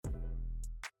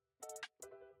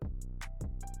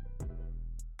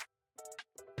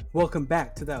Welcome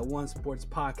back to That One Sports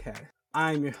Podcast.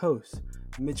 I'm your host,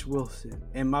 Mitch Wilson,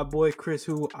 and my boy Chris,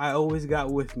 who I always got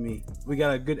with me. We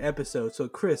got a good episode. So,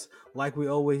 Chris, like we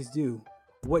always do,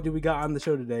 what do we got on the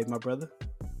show today, my brother?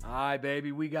 Hi,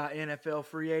 baby. We got NFL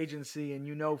free agency, and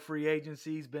you know free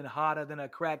agency's been hotter than a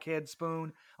crackhead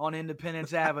spoon on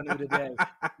Independence Avenue today.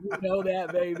 You know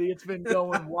that, baby. It's been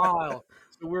going wild.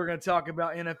 So we're going to talk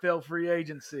about NFL free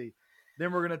agency.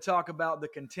 Then we're going to talk about the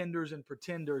contenders and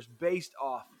pretenders based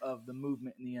off of the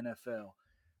movement in the NFL.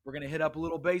 We're going to hit up a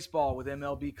little baseball with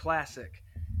MLB Classic.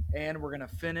 And we're going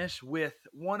to finish with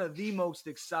one of the most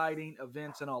exciting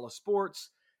events in all of sports,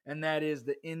 and that is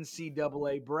the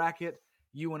NCAA bracket.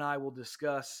 You and I will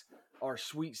discuss our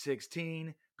Sweet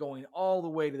 16 going all the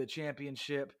way to the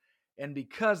championship. And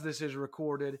because this is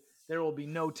recorded, there will be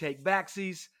no take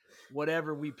backsies.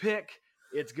 Whatever we pick,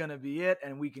 it's going to be it.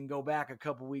 And we can go back a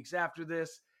couple weeks after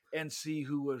this and see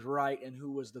who was right and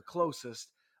who was the closest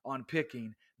on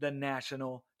picking the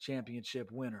national championship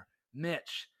winner.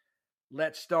 Mitch,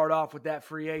 let's start off with that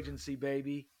free agency,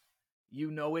 baby.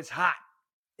 You know it's hot.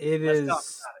 Let's talk about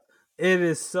it. It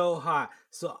is so hot.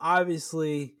 So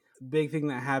obviously, big thing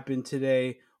that happened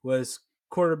today was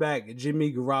quarterback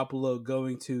Jimmy Garoppolo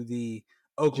going to the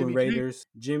Oakland Raiders.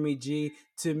 Jimmy G.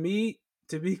 To me,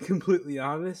 to be completely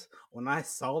honest, when I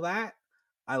saw that,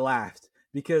 I laughed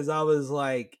because I was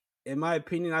like, in my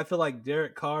opinion, I feel like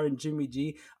Derek Carr and Jimmy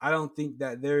G, I don't think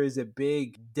that there is a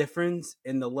big difference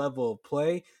in the level of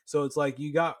play. So it's like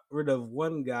you got rid of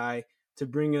one guy to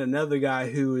bring in another guy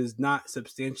who is not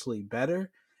substantially better.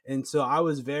 And so I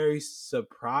was very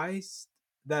surprised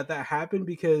that that happened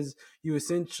because you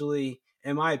essentially,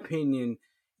 in my opinion,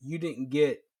 you didn't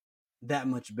get that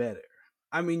much better.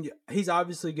 I mean, he's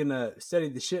obviously going to steady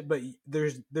the ship, but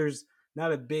there's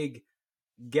not a big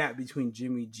gap between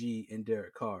Jimmy G and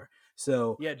Derek Carr.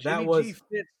 So yeah, Jimmy G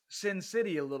fits Sin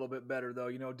City a little bit better, though.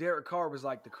 You know, Derek Carr was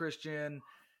like the Christian,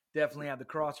 definitely had the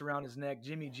cross around his neck.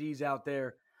 Jimmy G's out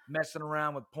there messing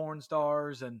around with porn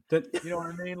stars and you know what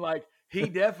I mean? Like he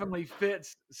definitely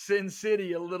fits Sin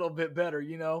City a little bit better,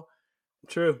 you know?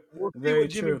 True. We'll see Very what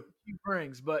Jimmy true. G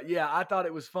brings. But yeah, I thought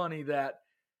it was funny that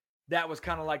was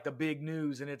kind of like the big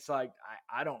news. And it's like,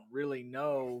 I don't really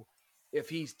know if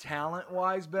he's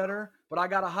talent-wise better, but I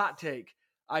got a hot take.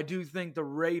 I do think the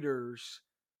Raiders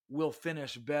will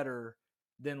finish better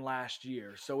than last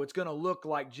year. So it's going to look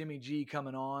like Jimmy G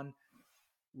coming on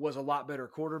was a lot better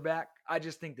quarterback. I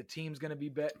just think the team's going to be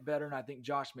better, and I think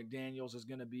Josh McDaniels is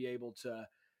going to be able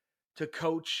to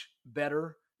coach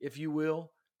better, if you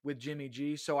will, with Jimmy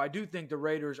G. So I do think the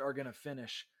Raiders are going to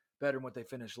finish better than what they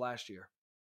finished last year.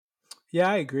 Yeah,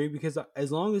 I agree because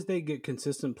as long as they get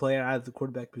consistent play out of the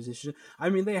quarterback position, I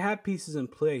mean, they have pieces in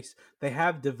place. They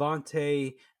have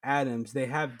Devontae Adams. They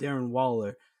have Darren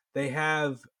Waller. They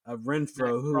have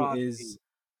Renfro, who is,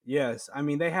 yes, I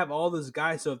mean, they have all those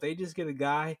guys. So if they just get a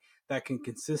guy that can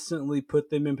consistently put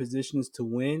them in positions to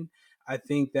win, I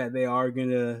think that they are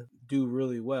going to do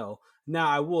really well. Now,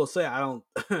 I will say, I don't,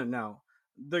 now,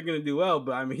 they're going to do well,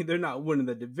 but I mean, they're not winning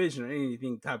the division or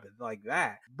anything type of like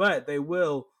that. But they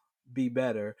will be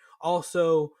better.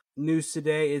 Also, news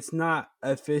today, it's not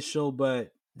official, but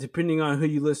depending on who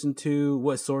you listen to,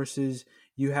 what sources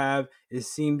you have, it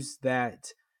seems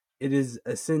that it is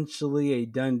essentially a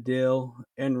done deal.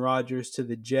 Aaron Rodgers to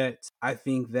the Jets. I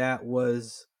think that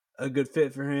was a good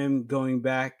fit for him. Going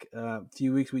back a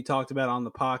few weeks, we talked about on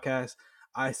the podcast.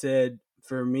 I said,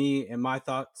 for me and my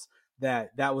thoughts,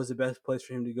 that was the best place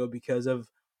for him to go because of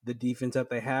the defense that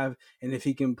they have. And if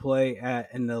he can play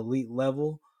at an elite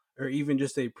level, or even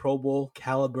just a Pro Bowl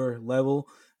caliber level,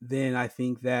 then I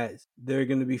think that they're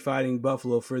going to be fighting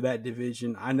Buffalo for that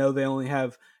division. I know they only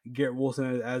have Garrett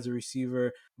Wilson as a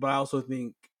receiver, but I also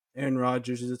think Aaron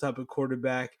Rodgers is the type of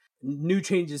quarterback. New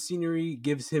change of scenery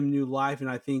gives him new life,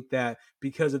 and I think that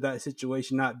because of that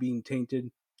situation not being tainted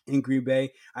in Green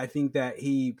Bay, I think that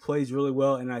he plays really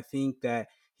well, and I think that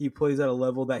he plays at a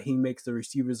level that he makes the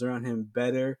receivers around him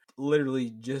better, literally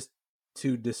just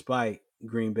to despite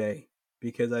Green Bay.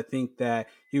 Because I think that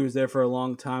he was there for a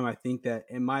long time. I think that,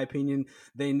 in my opinion,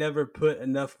 they never put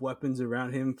enough weapons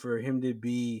around him for him to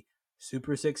be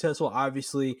super successful.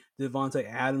 Obviously,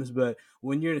 Devontae Adams, but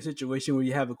when you're in a situation where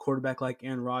you have a quarterback like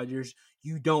Aaron Rodgers,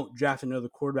 you don't draft another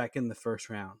quarterback in the first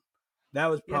round.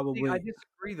 That was probably... I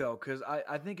disagree, though, because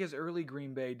I think his early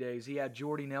Green Bay days, he had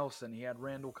Jordy Nelson, he had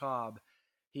Randall Cobb,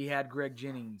 he had Greg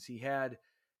Jennings, he had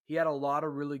a lot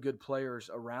of really good players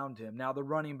around him. Now, the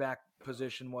running back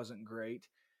position wasn't great,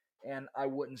 and I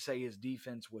wouldn't say his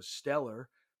defense was stellar,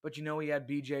 but, you know, he had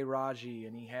B.J. Raji,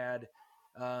 and he had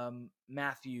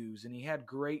Matthews, and he had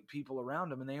great people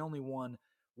around him, and they only won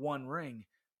one ring.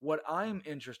 What I'm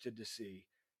interested to see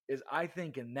is I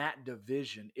think in that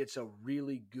division, it's a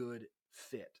really good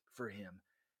fit for him.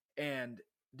 And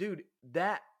dude,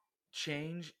 that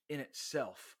change in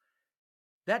itself,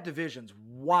 that division's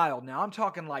wild. Now I'm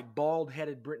talking like bald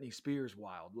headed Britney Spears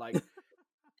wild. Like,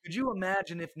 could you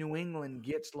imagine if New England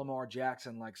gets Lamar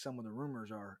Jackson like some of the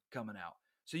rumors are coming out?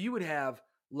 So you would have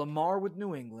Lamar with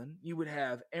New England. You would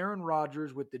have Aaron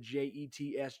Rodgers with the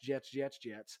Jets,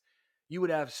 Jets. You would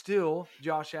have still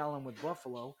Josh Allen with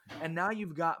Buffalo. And now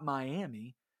you've got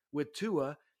Miami with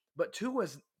Tua. But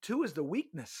Tua's the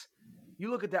weakness. You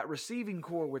look at that receiving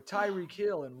core with Tyreek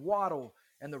Hill and Waddle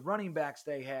and the running backs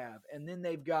they have. And then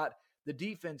they've got the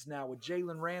defense now with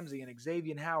Jalen Ramsey and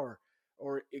Xavier Howard.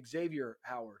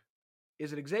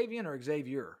 Is it Xavier or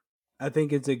Xavier? I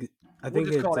think it's a. I We'll think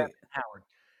just it's call a. that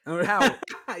Howard. Howard.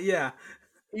 Yeah.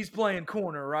 He's playing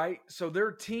corner, right? So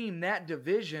their team, that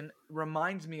division,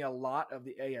 reminds me a lot of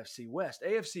the AFC West.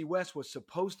 AFC West was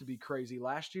supposed to be crazy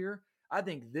last year. I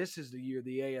think this is the year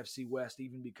the AFC West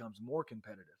even becomes more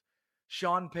competitive.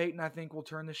 Sean Payton, I think, will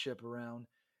turn the ship around.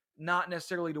 Not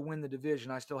necessarily to win the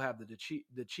division. I still have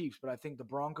the Chiefs, but I think the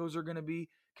Broncos are going to be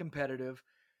competitive.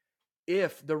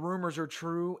 If the rumors are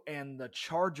true and the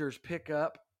Chargers pick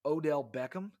up Odell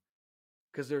Beckham,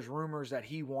 because there's rumors that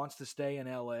he wants to stay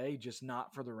in LA, just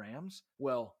not for the Rams.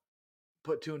 Well,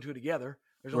 put two and two together.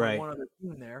 There's only one other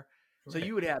team there. So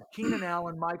you would have Keenan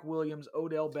Allen, Mike Williams,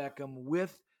 Odell Beckham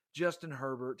with Justin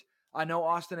Herbert. I know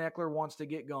Austin Eckler wants to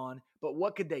get gone, but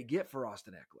what could they get for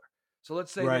Austin Eckler? So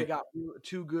let's say they got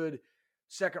two good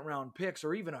second round picks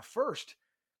or even a first.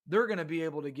 They're going to be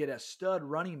able to get a stud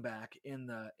running back in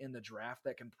the draft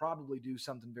that can probably do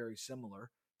something very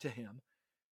similar to him.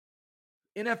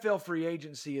 NFL free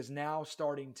agency is now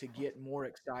starting to get more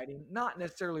exciting, not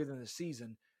necessarily than the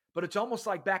season, but it's almost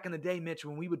like back in the day, Mitch,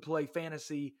 when we would play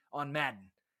fantasy on Madden.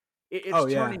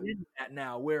 It's turning into that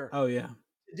now where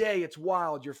today it's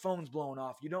wild. Your phone's blowing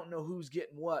off. You don't know who's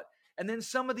getting what. And then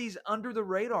some of these under the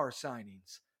radar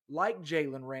signings, like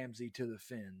Jalen Ramsey to the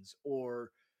Fins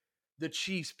or the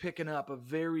Chiefs picking up a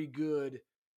very good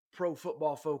Pro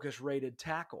Football Focus rated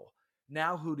tackle.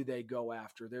 Now, who do they go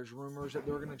after? There's rumors that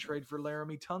they're going to trade for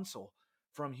Laramie Tunsil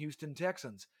from Houston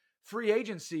Texans. Free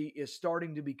agency is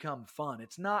starting to become fun.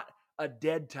 It's not a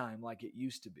dead time like it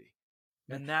used to be.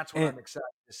 And that's what I'm excited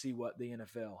to see what the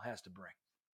NFL has to bring.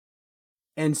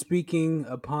 And speaking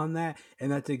upon that,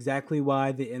 and that's exactly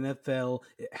why the NFL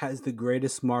has the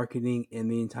greatest marketing in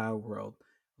the entire world.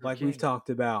 Like we've talked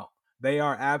about, they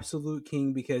are absolute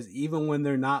king because even when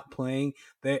they're not playing,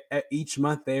 each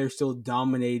month they are still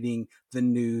dominating the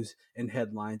news and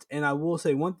headlines. And I will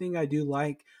say one thing I do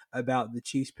like about the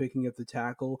Chiefs picking up the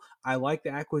tackle, I like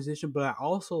the acquisition, but I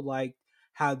also like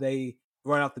how they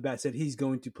right off the bat said he's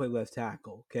going to play left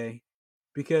tackle. Okay,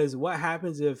 because what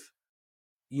happens if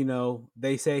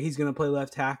they say he's going to play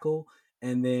left tackle,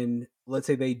 and then let's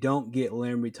say they don't get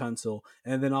Laramie Tunsil,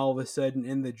 and then all of a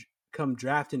sudden come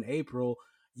draft in April,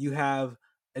 you have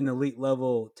an elite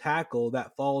level tackle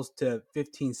that falls to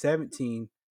 15, 17.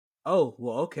 Oh,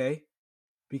 well, okay.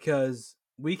 Because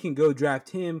we can go draft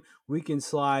him. We can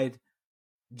slide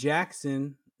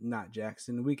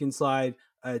we can slide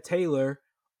Taylor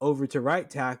over to right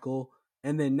tackle.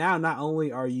 And then now not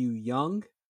only are you young,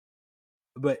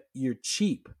 but you're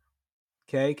cheap.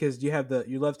 Okay, because you have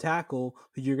your left tackle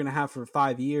who you're going to have for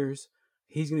 5 years.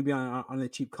 He's going to be on a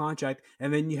cheap contract,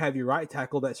 and then you have your right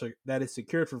tackle that is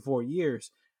secured for 4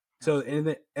 years. So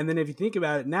and then if you think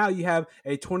about it, now you have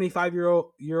a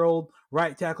 25-year-old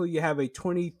right tackle, you have a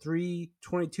 23,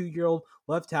 22-year-old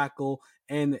left tackle,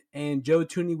 and Joe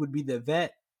Tooney would be the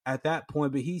vet at that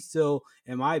point, but he's still,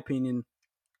 in my opinion,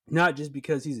 not just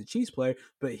because he's a Chiefs player,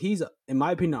 but he's, in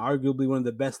my opinion, arguably one of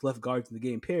the best left guards in the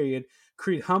game, period.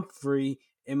 Creed Humphrey,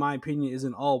 in my opinion, is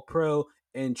an all-pro,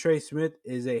 and Trey Smith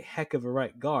is a heck of a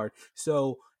right guard.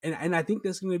 So, and I think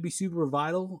that's going to be super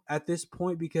vital at this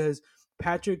point because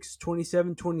Patrick's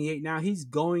 27, 28 now. He's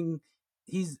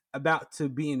about to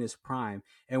be in his prime.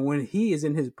 And when he is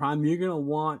in his prime, you're going to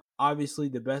want, obviously,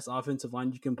 the best offensive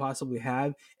line you can possibly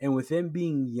have. And with them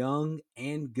being young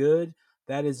and good,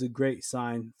 that is a great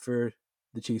sign for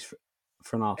the Chiefs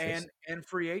front office. And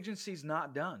free agency's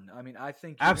not done. I mean, I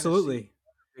think you're absolutely gonna see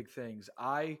big things.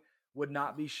 I would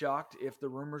not be shocked if the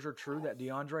rumors are true that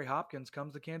DeAndre Hopkins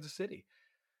comes to Kansas City.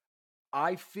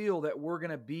 I feel that we're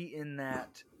going to be in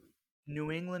that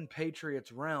New England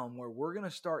Patriots realm where we're going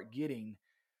to start getting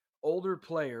older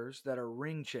players that are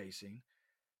ring chasing,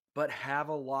 but have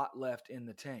a lot left in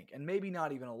the tank. And maybe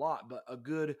not even a lot, but a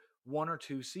good 1 or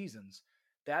 2 seasons.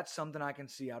 That's something I can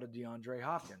see out of DeAndre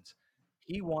Hopkins.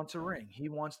 He wants a ring. He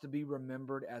wants to be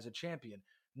remembered as a champion.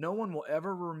 no one will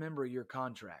ever remember your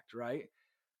contract, right?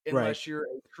 Right. Unless you're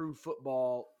a true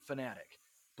football fanatic.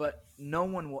 But no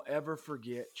one will ever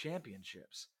forget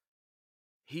championships.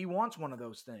 He wants one of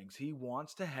those things. He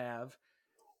wants to have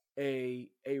a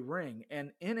ring.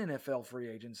 And in NFL free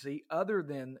agency, other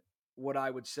than what I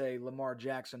would say Lamar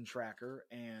Jackson tracker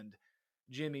and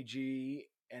Jimmy G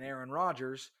and Aaron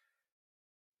Rodgers,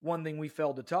 one thing we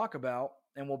failed to talk about,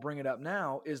 and we'll bring it up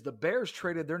now, is the Bears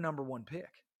traded their number one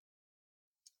pick,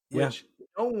 Yeah. which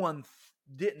no one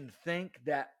didn't think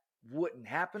that wouldn't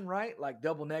happen, right? Like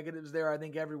double negatives there. I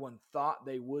think everyone thought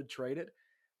they would trade it.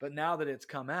 But now that it's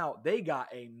come out, they got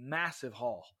a massive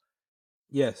haul.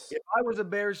 Yes. If I was a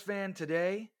Bears fan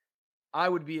today, I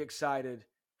would be excited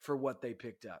for what they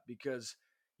picked up because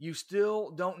you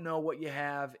still don't know what you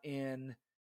have in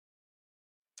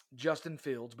Justin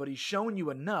Fields, but he's shown you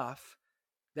enough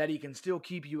that he can still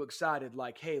keep you excited.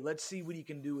 Like, hey, let's see what he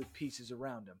can do with pieces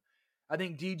around him. I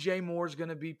think DJ Moore is going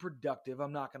to be productive.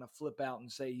 I'm not going to flip out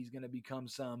and say he's going to become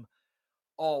some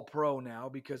all pro now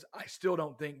because I still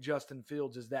don't think Justin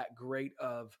Fields is that great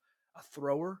of a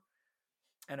thrower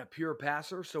and a pure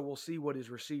passer. So we'll see what his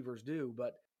receivers do.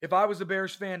 But if I was a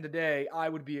Bears fan today, I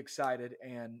would be excited.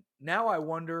 And now I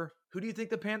wonder, who do you think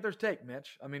the Panthers take,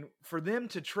 Mitch? I mean, for them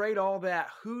to trade all that,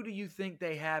 who do you think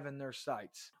they have in their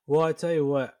sights? Well, I tell you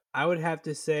what, I would have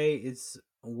to say it's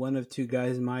one of two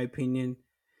guys, in my opinion.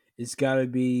 It's got to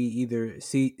be either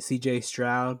CJ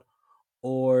Stroud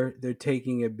or they're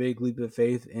taking a big leap of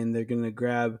faith and they're going to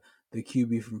grab the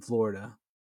QB from Florida.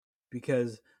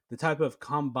 Because the type of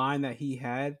combine that he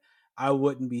had, I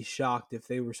wouldn't be shocked if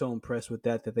they were so impressed with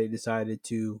that they decided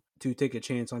to take a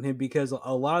chance on him. Because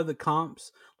a lot of the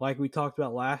comps, like we talked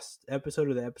about last episode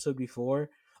or the episode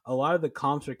before, a lot of the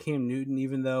comps are Cam Newton.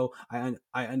 Even though I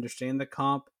understand the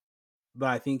comp, but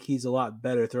I think he's a lot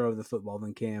better thrower of the football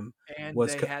than Cam And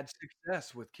was. they had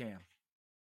success with Cam.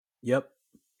 Yep.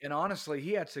 And honestly,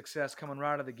 he had success coming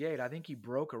right out of the gate. I think he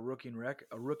broke a rookie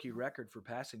record for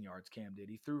passing yards. Cam did.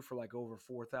 He threw for like over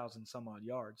 4,000 some odd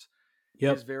yards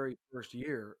his Yep. very first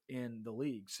year in the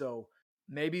league. So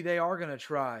maybe they are going to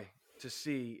try to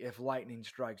see if lightning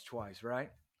strikes twice,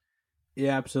 right?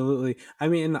 Yeah, absolutely. I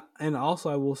mean, and also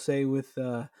I will say with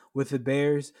the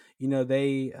Bears,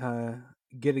 they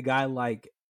get a guy like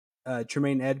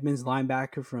Tremaine Edmonds,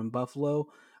 linebacker from Buffalo.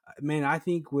 Man, I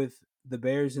think with the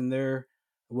Bears and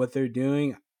what they're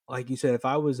doing, like you said, if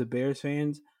I was a Bears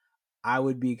fan, I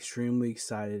would be extremely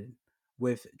excited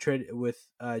with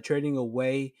trading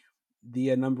away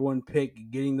the number one pick,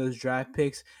 getting those draft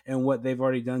picks, and what they've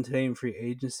already done today in free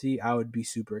agency. I would be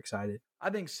super excited. I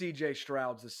think CJ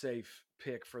Stroud's a safe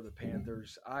pick for the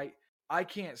Panthers. I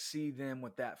can't see them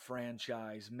with that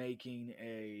franchise making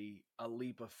a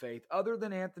leap of faith other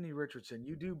than Anthony Richardson.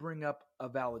 You do bring up a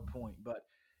valid point, but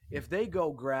if they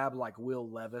go grab like Will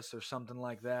Levis or something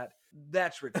like that,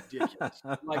 that's ridiculous.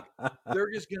 Like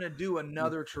they're just going to do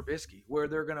another Trubisky where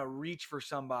they're going to reach for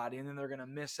somebody and then they're going to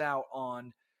miss out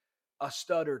on a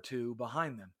stud or two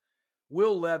behind them.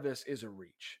 Will Levis is a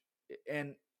reach.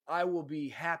 And I will be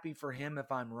happy for him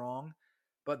if I'm wrong.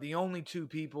 But the only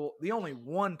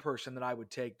one person that I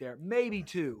would take there, maybe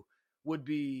two, would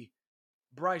be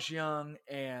Bryce Young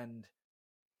and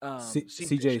CJ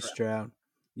CJ Stroud. Stroud.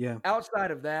 Yeah.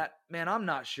 Outside of that, man, I'm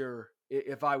not sure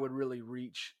if I would really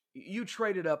reach. You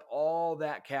traded up all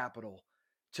that capital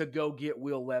to go get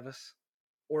Will Levis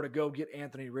or to go get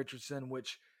Anthony Richardson,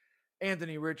 which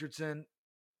Anthony Richardson,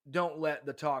 don't let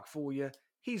the talk fool you.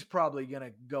 He's probably going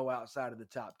to go outside of the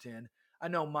top 10. I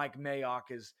know Mike Mayock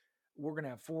we're going to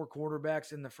have 4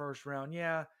 quarterbacks in the first round.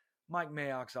 Yeah, Mike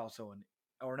Mayock's also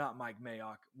or not Mike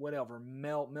Mayock, whatever.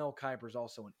 Mel Kiper's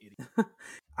also an idiot.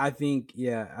 I think,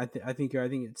 yeah, I think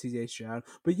it's CJ Stroud.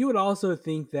 But you would also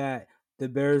think that the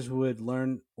Bears would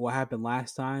learn what happened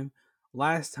last time.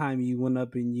 Last time you went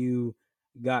up and you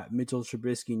got Mitchell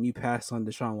Trubisky and you passed on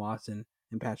Deshaun Watson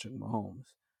and Patrick Mahomes.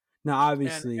 Now, And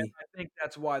obviously, I think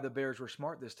that's why the Bears were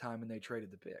smart this time and they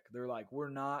traded the pick. They're like, we're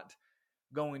not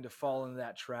going to fall into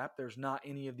that trap. There's not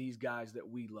any of these guys that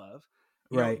we love.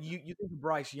 right, You think of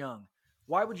Bryce Young.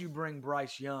 Why would you bring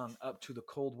Bryce Young up to the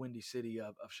cold, windy city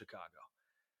of Chicago?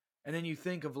 And then you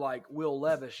think of like Will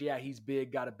Levis. Yeah, he's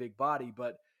big, got a big body,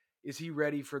 but is he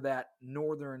ready for that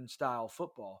northern style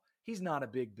football? He's not a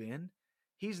Big Ben.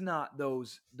 He's not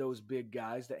those big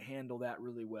guys that handle that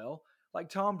really well. Like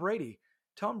Tom Brady.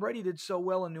 Tom Brady did so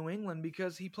well in New England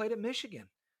because he played at Michigan.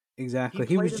 He exactly.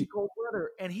 He played was in cold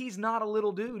weather, and he's not a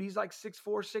little dude. He's like 6'4",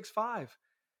 6'5".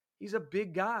 He's a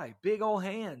big guy, big old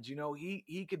hands.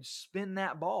 He could spin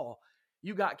that ball.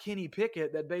 You got Kenny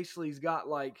Pickett that basically's got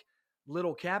like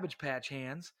little Cabbage Patch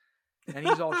hands, and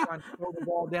he's all trying to throw the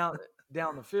ball down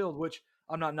the field, which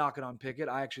I'm not knocking on Pickett.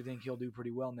 I actually think he'll do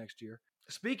pretty well next year.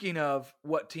 Speaking of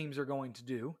what teams are going to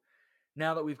do,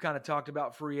 now that we've kind of talked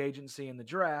about free agency and the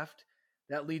draft,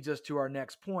 that leads us to our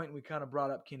next point. We kind of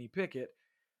brought up Kenny Pickett.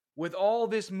 With all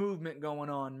this movement going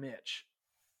on, Mitch,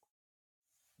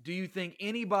 do you think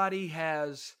anybody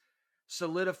has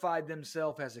solidified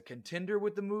themselves as a contender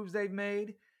with the moves they've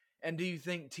made? And do you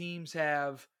think teams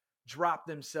have dropped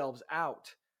themselves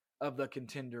out of the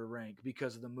contender rank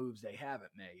because of the moves they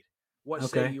haven't made? What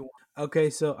say Okay. you? Okay,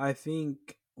 so I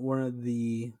think one of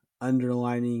the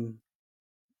underlining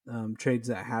trades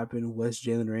that happened was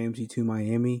Jalen Ramsey to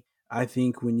Miami. I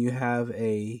think when you have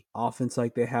a offense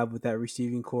like they have with that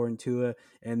receiving core in Tua,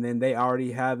 and then they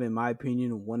already have, in my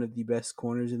opinion, one of the best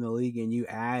corners in the league, and you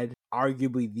add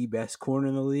arguably the best corner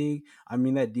in the league, I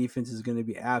mean that defense is going to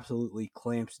be absolutely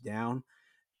clamped down.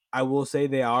 I will say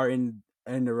they are in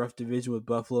a rough division with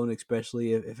Buffalo, and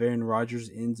especially if Aaron Rodgers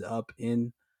ends up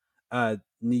in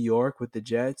New York with the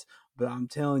Jets. But I'm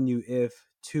telling you, if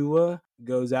Tua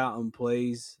goes out and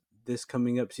plays this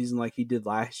coming up season like he did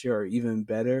last year or even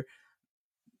better,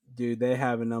 dude, they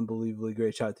have an unbelievably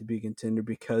great shot to be a contender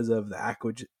because of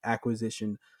the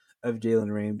acquisition of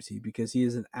Jalen Ramsey, because he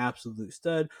is an absolute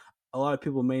stud. A lot of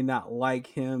people may not like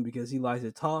him because he likes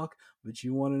to talk, but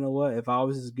you want to know what? If I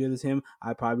was as good as him,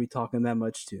 I'd probably be talking that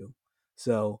much too.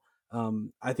 So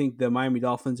I think the Miami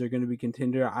Dolphins are going to be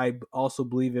contender. I also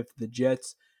believe if the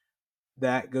Jets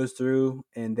that goes through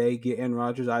and they get Aaron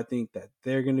Rodgers, I think that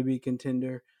they're going to be a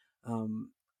contender.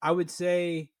 I would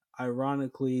say,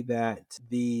 ironically, that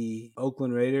the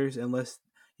Oakland Raiders, unless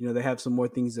they have some more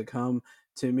things to come,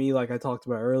 to me, like I talked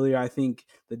about earlier, I think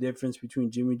the difference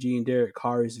between Jimmy G and Derek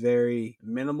Carr is very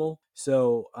minimal.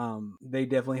 So they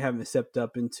definitely haven't stepped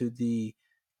up into the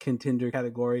contender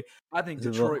category. I think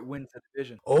Detroit wins the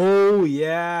division. Oh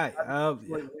yeah, I think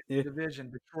Detroit wins the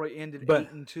division. Detroit ended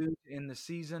but 8-2 in the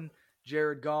season.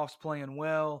 Jared Goff's playing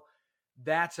well.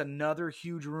 That's another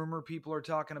huge rumor people are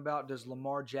talking about. Does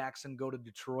Lamar Jackson go to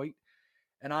Detroit?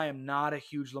 And I am not a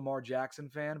huge Lamar Jackson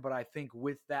fan, but I think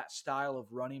with that style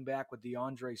of running back with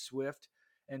DeAndre Swift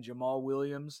and Jamal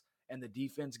Williams and the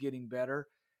defense getting better,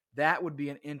 that would be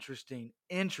an interesting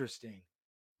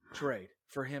trade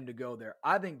for him to go there.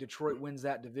 I think Detroit wins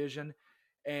that division.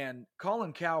 And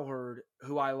Colin Cowherd,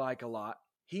 who I like a lot,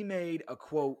 he made a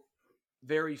quote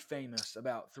very famous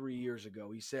about 3 years ago.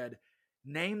 He said,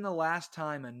 "Name the last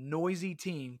time a noisy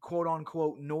team, quote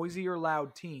unquote, noisy or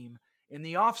loud team in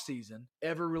the offseason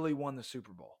ever really won the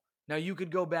Super Bowl." Now, you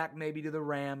could go back maybe to the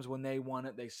Rams when they won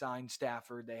it. They signed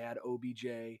Stafford, they had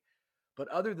OBJ. But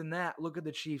other than that, look at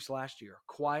the Chiefs last year.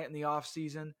 Quiet in the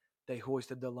offseason, they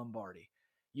hoisted the Lombardi.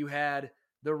 You had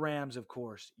the Rams, of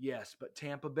course, yes, but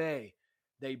Tampa Bay,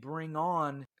 they bring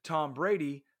on Tom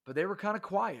Brady, but they were kind of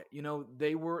quiet.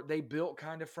 They built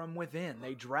kind of from within.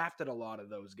 They drafted a lot of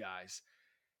those guys.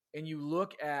 And you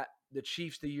look at the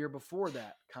Chiefs the year before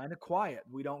that, kind of quiet.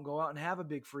 We don't go out and have a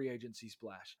big free agency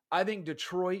splash. I think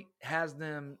Detroit has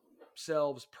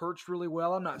themselves perched really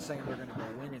well. I'm not saying they're going to go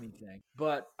win anything,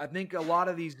 but I think a lot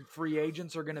of these free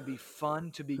agents are going to be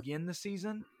fun to begin the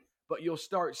season, but you'll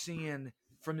start seeing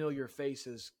familiar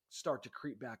faces start to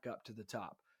creep back up to the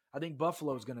top. I think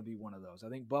Buffalo is going to be one of those. I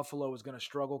think Buffalo is going to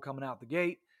struggle coming out the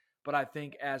gate, but I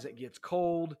think as it gets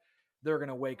cold, they're going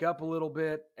to wake up a little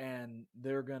bit and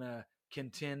they're going to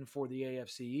contend for the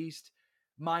AFC East.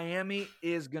 Miami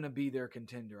is going to be their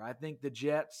contender. I think the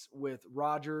Jets with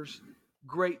Rodgers,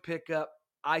 great pickup.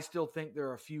 I still think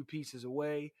they're a few pieces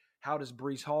away. How does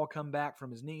Breece Hall come back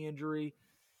from his knee injury?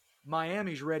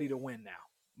 Miami's ready to win now.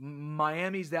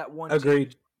 Miami's that one team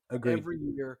agreed. every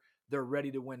year they're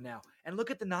ready to win now. And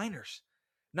look at the Niners.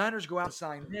 Niners go out and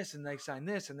sign this and they sign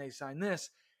this and they sign this.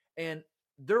 And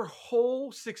their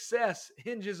whole success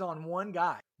hinges on one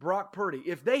guy, Brock Purdy.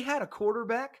 If they had a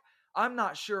quarterback, I'm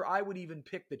not sure I would even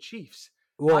pick the Chiefs.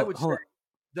 Well, I would say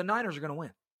the Niners are going to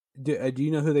win. Do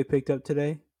you know who they picked up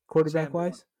today, quarterback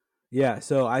wise? Yeah,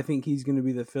 so I think he's going to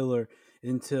be the filler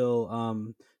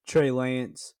until Trey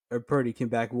Lance or Purdy come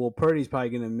back. Well, Purdy's probably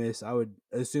going to miss, I would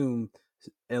assume,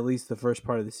 at least the first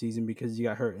part of the season because he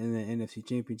got hurt in the NFC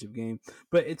Championship game.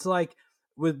 But it's like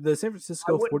with the San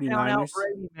Francisco 49ers. Count out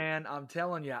Brady, man. I'm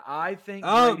telling you. I think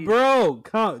bro,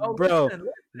 listen.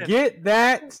 Get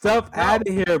that stuff out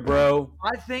of here, bro.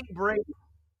 I think Brady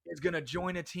is going to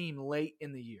join a team late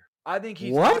in the year. I think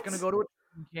he's not going to go to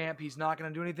a camp. He's not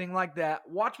going to do anything like that.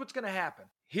 Watch what's going to happen.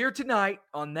 Here tonight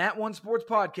on That One Sports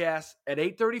Podcast at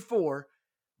 8:34,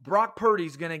 Brock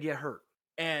Purdy's going to get hurt.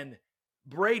 And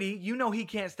Brady, he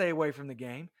can't stay away from the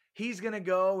game. He's going to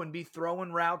go and be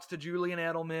throwing routes to Julian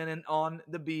Edelman and on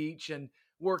the beach and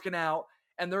working out,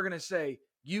 and they're going to say,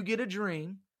 you get a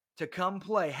dream to come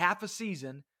play half a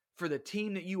season for the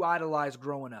team that you idolized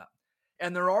growing up.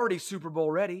 And they're already Super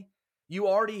Bowl ready. You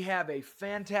already have a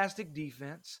fantastic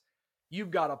defense.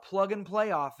 You've got a plug and play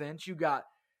offense. You got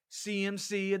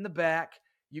CMC in the back.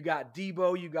 You got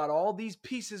Debo. You got all these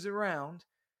pieces around.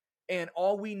 And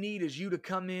all we need is you to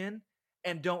come in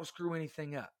and don't screw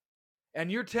anything up.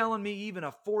 And you're telling me even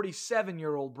a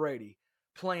 47-year-old Brady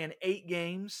playing 8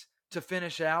 games to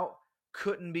finish out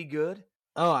couldn't be good?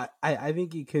 Oh, I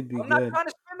think he could be I'm not good. trying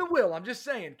to spin the wheel. I'm just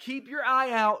saying, keep your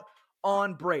eye out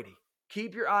on Brady.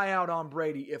 Keep your eye out on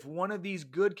Brady. If one of these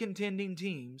good contending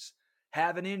teams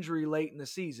have an injury late in the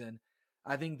season,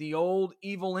 I think the old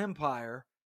evil empire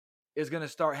is going to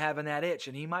start having that itch,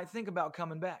 and he might think about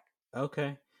coming back.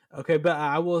 Okay. Okay, but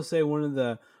I will say one of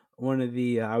the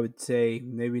I would say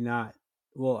maybe not,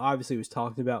 well, obviously it was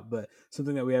talked about, but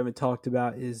something that we haven't talked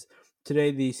about is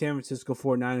today the San Francisco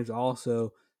 49ers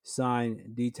also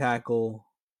signed D tackle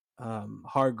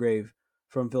Hargrave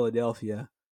from Philadelphia,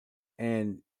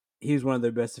 and he's one of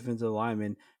their best defensive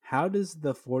linemen. How does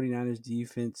the 49ers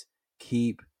defense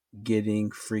keep getting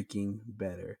freaking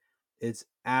better? It's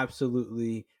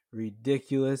absolutely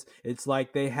ridiculous. It's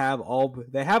like they have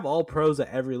all pros at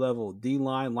every level. D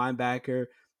line, linebacker,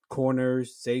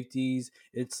 corners, safeties.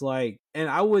 It's like, and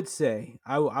I would say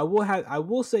I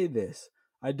will say this.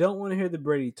 I don't want to hear the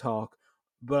Brady talk,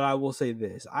 but I will say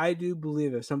this. I do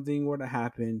believe if something were to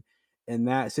happen in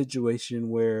that situation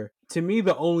where to me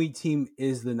the only team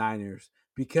is the Niners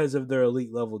because of their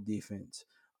elite level defense.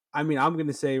 I mean, I'm going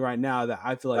to say right now that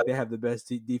I feel like they have the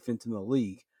best defense in the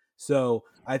league. So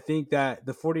I think that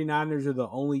the 49ers are the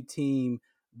only team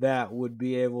that would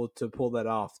be able to pull that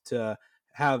off, to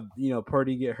have,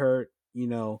 Purdy get hurt,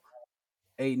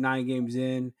 8, 9 games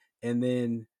in, and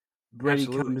then Brady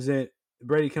Absolutely. comes in.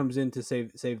 Brady comes in to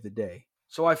save the day.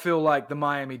 So I feel like the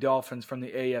Miami Dolphins from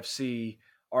the AFC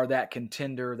are that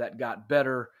contender that got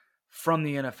better from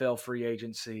the NFL free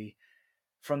agency.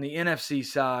 From the NFC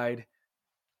side,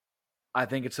 I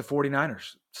think it's the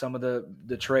 49ers. Some of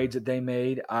the trades that they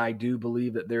made, I do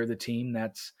believe that they're the team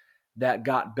that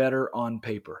got better on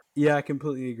paper. Yeah, I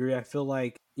completely agree. I feel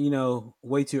like,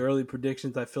 way too early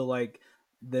predictions. I feel like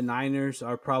the Niners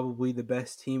are probably the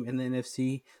best team in the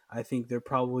NFC. I think they're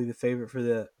probably the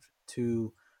favorite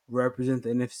to represent the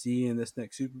NFC in this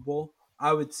next Super Bowl.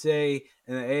 I would say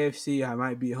in the AFC, I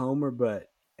might be Homer,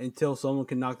 but until someone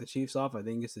can knock the Chiefs off, I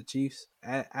think it's the Chiefs.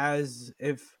 As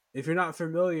if you're not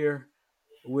familiar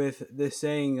with this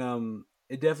saying,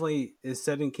 it definitely is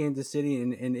set in Kansas City,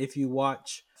 and if you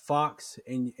watch Fox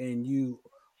and you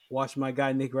watch my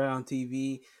guy Nick Wright on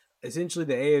TV, essentially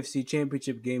the AFC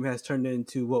Championship game has turned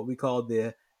into what we call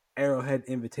the Arrowhead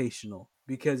Invitational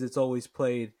because it's always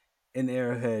played in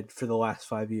Arrowhead for the last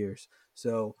 5 years.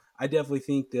 So I definitely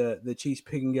think the Chiefs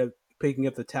picking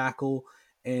up the tackle,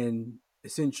 and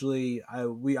essentially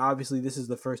we obviously this is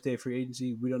the first day of free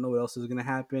agency. We don't know what else is going to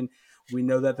happen. We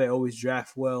know that they always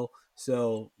draft well.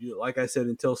 So, like I said,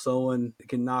 until someone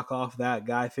can knock off that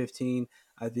guy 15,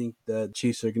 I think the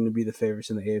Chiefs are going to be the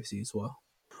favorites in the AFC as well.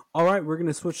 All right, we're going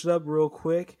to switch it up real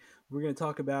quick. We're going to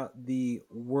talk about the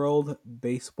World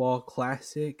Baseball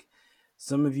Classic.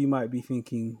 Some of you might be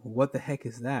thinking, what the heck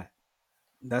is that?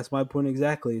 That's my point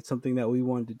exactly. It's something that we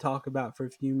wanted to talk about for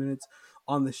a few minutes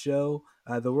on the show.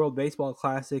 The World Baseball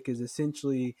Classic is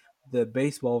essentially the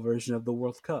baseball version of the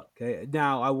World Cup. Okay,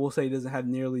 now I will say it doesn't have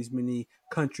nearly as many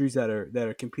countries that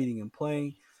are competing and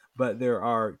playing, but there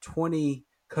are 20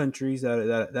 countries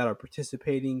that are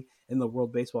participating in the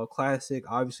World Baseball Classic.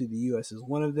 Obviously, the U.S. is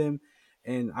one of them,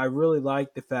 and I really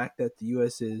like the fact that the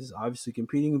U.S. is obviously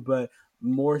competing, but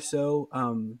more so,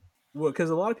 because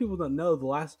a lot of people don't know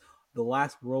the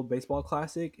last World Baseball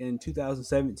Classic in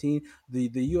 2017, the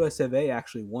US of A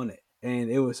actually won it.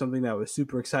 And it was something that was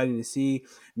super exciting to see.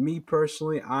 Me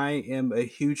personally, I am a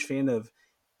huge fan of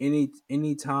any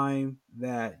time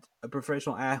that a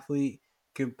professional athlete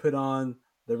can put on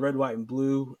the red, white, and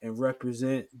blue and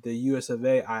represent the US of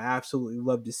A. I absolutely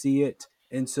love to see it.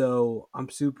 And so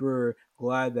I'm super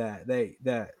glad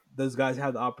that those guys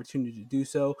have the opportunity to do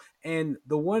so. And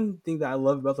the one thing that I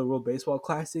love about the World Baseball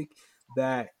Classic,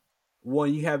 that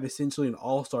one, you have essentially an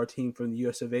all-star team from the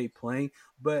US of A playing,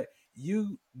 but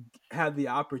you have the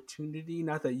opportunity,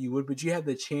 not that you would, but you have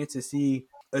the chance to see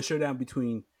a showdown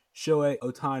between Shohei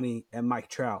Otani and Mike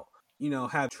Trout.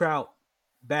 Have Trout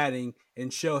batting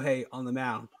and Shohei on the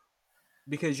mound,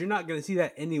 because you're not going to see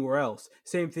that anywhere else.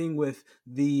 Same thing with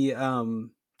the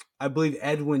I believe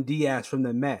Edwin Diaz from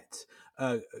the Mets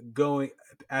going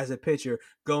as a pitcher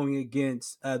going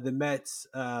against the Mets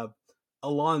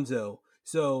Alonso.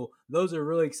 So those are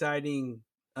really exciting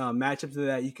matchups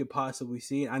that you could possibly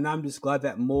see. And I'm just glad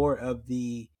that more of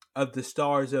the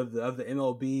stars of the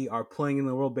MLB are playing in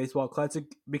the World Baseball Classic,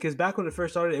 because back when it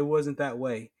first started, it wasn't that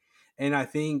way. And I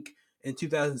think in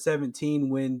 2017,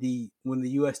 when the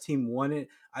U.S. team won it,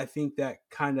 I think that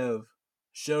kind of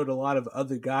showed a lot of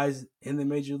other guys in the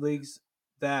major leagues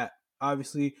that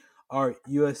obviously are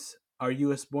U.S.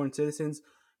 born citizens,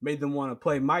 made them want to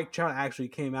play. Mike Trout actually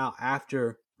came out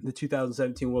after the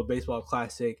 2017 World Baseball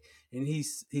Classic, and he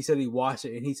said he watched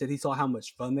it, and he said he saw how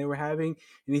much fun they were having,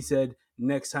 and he said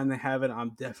next time they have it,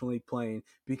 I'm definitely playing,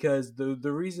 because the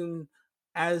reason,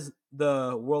 as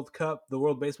the World Cup, the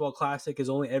World Baseball Classic is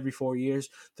only every 4 years.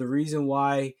 The reason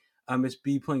why it's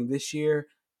be playing this year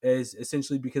is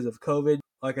essentially because of COVID.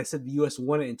 Like I said, the U.S.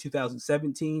 won it in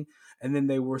 2017, and then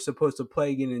they were supposed to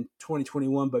play again in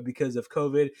 2021, but because of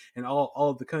COVID and all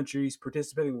of the countries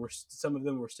participating were, some of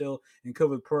them were still in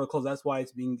COVID protocols. That's why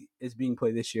it's being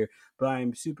played this year. But I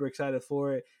am super excited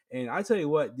for it. And I tell you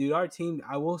what, dude, our team,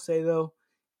 I will say though,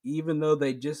 even though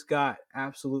they just got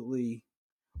absolutely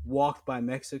walked by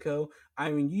Mexico,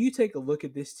 I mean, you take a look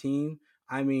at this team.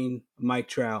 I mean, Mike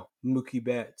Trout, Mookie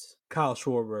Betts, Kyle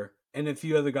Schwarber, and a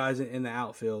few other guys in the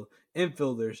outfield.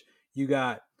 Infielders, you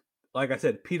got, like I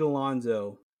said, Pete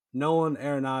Alonso, Nolan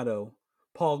Arenado,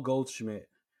 Paul Goldschmidt,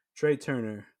 Trey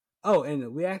Turner. Oh,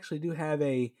 and we actually do have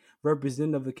a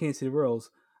representative of the Kansas City Royals,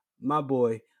 my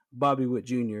boy, Bobby Witt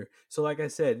Jr. So, like I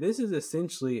said, this is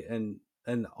essentially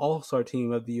an all-star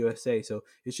team of the USA. So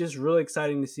it's just really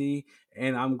exciting to see,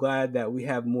 and I'm glad that we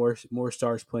have more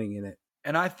stars playing in it.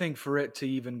 And I think for it to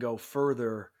even go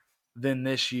further than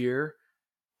this year,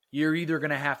 you're either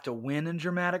going to have to win in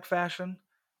dramatic fashion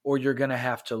or you're going to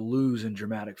have to lose in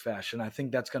dramatic fashion. I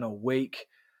think that's going to wake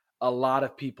a lot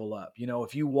of people up. You know,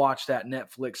 if you watch that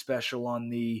Netflix special on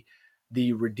the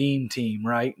Redeem Team,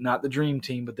 right? Not the Dream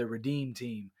Team, but the Redeem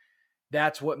Team.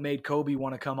 That's what made Kobe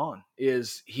want to come on,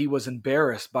 is he was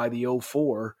embarrassed by the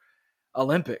 04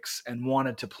 Olympics and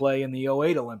wanted to play in the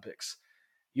 08 Olympics.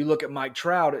 You look at Mike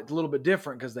Trout, it's a little bit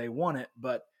different because they won it,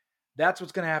 but that's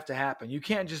what's going to happen. You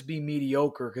can't just be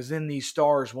mediocre, because then these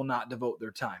stars will not devote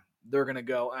their time. They're going to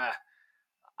go,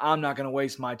 I'm not going to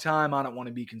waste my time. I don't want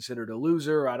to be considered a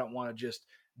loser. I don't want to just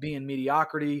be in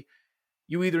mediocrity.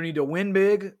 You either need to win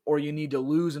big or you need to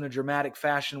lose in a dramatic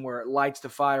fashion where it lights the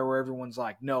fire, where everyone's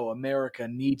like, no, America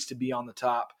needs to be on the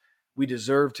top. We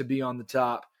deserve to be on the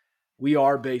top. We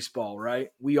are baseball, right?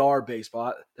 We are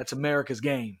baseball. That's America's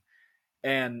game.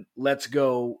 And let's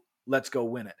go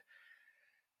win it.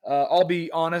 I'll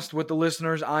be honest with the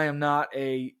listeners. I am not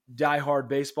a diehard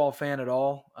baseball fan at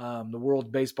all. The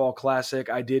World Baseball Classic,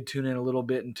 I did tune in a little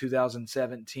bit in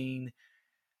 2017,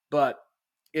 but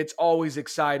it's always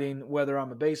exciting, whether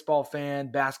I'm a baseball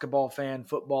fan, basketball fan,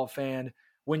 football fan,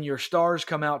 when your stars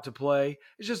come out to play.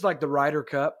 It's just like the Ryder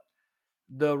Cup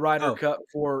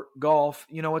for golf.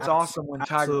 You know, it's awesome when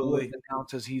Tiger Woods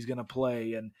announces he's going to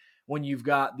play, and when you've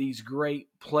got these great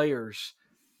players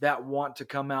that want to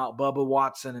come out, Bubba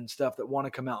Watson and stuff, that want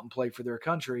to come out and play for their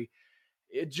country.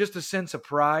 It's just a sense of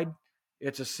pride.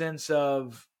 It's a sense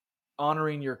of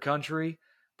honoring your country.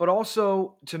 But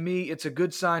also, to me, it's a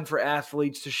good sign for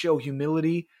athletes to show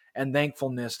humility and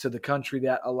thankfulness to the country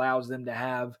that allows them to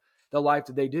have the life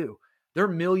that they do. They're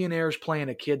millionaires playing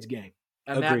a kid's game,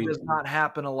 and Agreed. that does not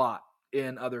happen a lot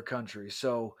in other countries.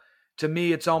 So to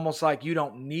me, it's almost like you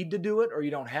don't need to do it or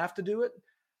you don't have to do it,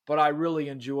 but I really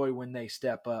enjoy when they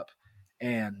step up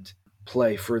and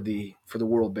play for the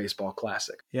World Baseball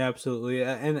Classic. Yeah, absolutely.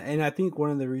 And I think one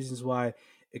of the reasons why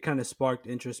it kind of sparked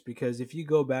interest, because if you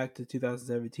go back to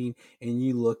 2017 and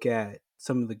you look at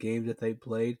some of the games that they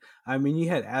played, I mean, you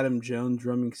had Adam Jones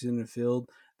roaming center field,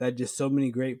 that just so many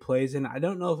great plays. And I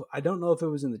don't know if it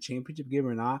was in the championship game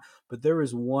or not, but there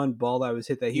was one ball that was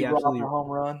hit that he absolutely robbed a home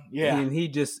run. Yeah, and he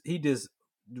just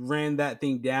ran that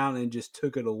thing down and just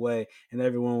took it away, and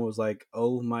everyone was like,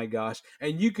 oh my gosh.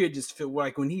 And you could just feel,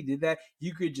 like, when he did that,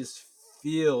 you could just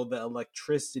feel the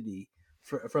electricity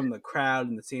from the crowd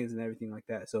and the stands and everything like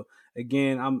that. So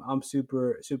again, I'm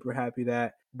super happy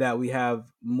that we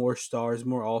have more stars,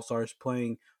 more all-stars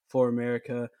playing for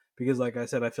America, because like I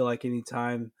said, I feel like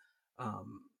anytime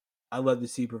I love to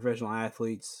see professional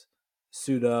athletes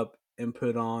suit up and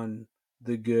put on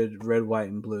the good red, white,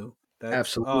 and blue. That's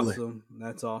absolutely awesome.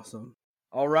 That's awesome.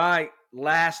 All right,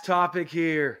 last topic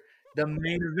here, the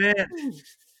main event.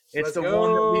 It's the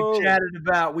one that we've chatted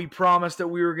about. We promised that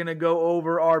we were going to go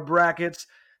over our brackets.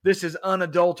 This is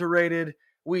unadulterated.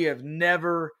 We have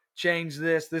never changed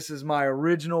this. This is my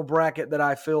original bracket that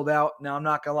I filled out. Now, I'm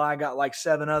not going to lie, I got like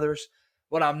 7 others,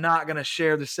 but I'm not going to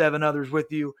share the 7 others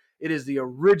with you. It is the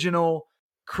original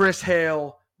Chris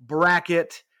Hale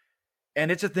bracket.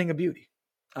 and it's a thing of beauty.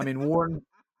 I mean,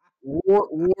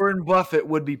 Warren Buffett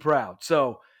would be proud.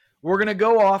 So we're going to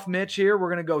go off, Mitch, here. We're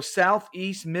going to go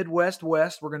Southeast, Midwest,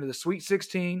 West. We're going to the Sweet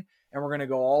 16, and we're going to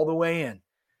go all the way in,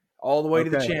 all the way to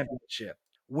the Okay. championship.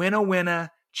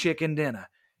 Winner, chicken dinner.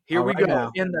 Here All we right go.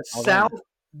 now. In the All right South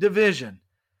Division,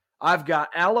 I've got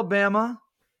Alabama,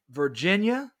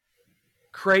 Virginia,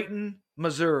 Creighton,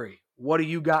 Missouri. What do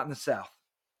you got in the South?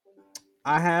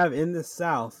 I have in the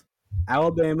South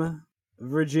Alabama,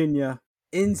 Virginia,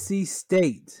 NC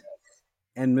State,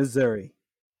 and Missouri.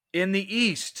 In the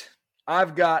East,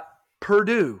 I've got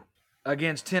Purdue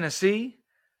against Tennessee,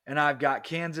 and I've got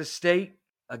Kansas State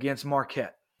against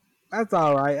Marquette. That's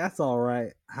all right. That's all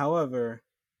right. However,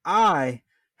 I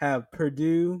have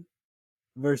Purdue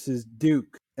versus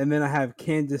Duke, and then I have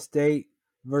Kansas State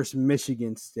versus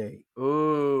Michigan State.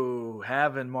 Ooh,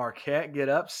 having Marquette get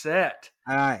upset.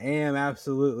 I am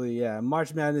absolutely, yeah.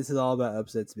 March Madness is all about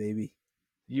upsets, baby.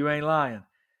 You ain't lying.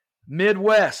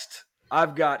 Midwest,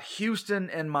 I've got Houston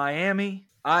and Miami,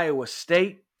 Iowa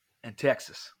State, and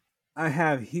Texas. I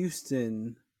have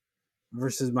Houston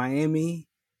versus Miami,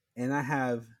 and I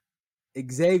have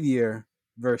Xavier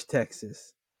versus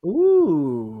Texas.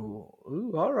 Ooh,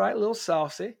 all right, a little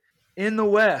saucy. In the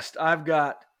West, I've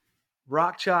got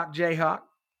Rock Chalk Jayhawk,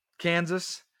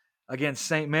 Kansas against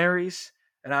St. Mary's,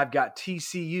 and I've got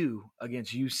TCU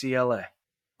against UCLA.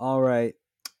 All right.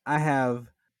 I have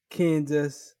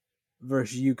Kansas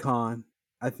versus UConn.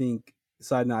 I think,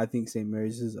 side note, I think St.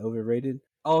 Mary's is overrated.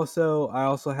 Also, I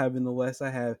also have in the West,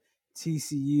 I have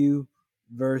TCU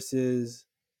versus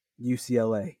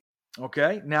UCLA.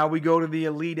 Okay, now we go to the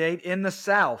Elite Eight. In the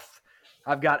South,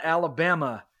 I've got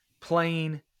Alabama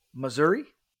playing Missouri.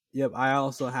 Yep, I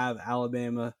also have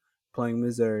Alabama playing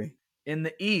Missouri. In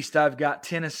the East, I've got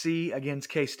Tennessee against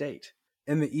K-State.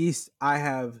 In the East, I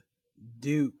have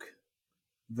Duke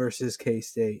versus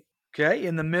K-State. Okay,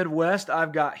 in the Midwest,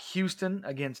 I've got Houston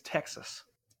against Texas.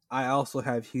 I also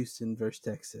have Houston versus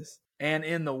Texas. And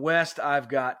in the West, I've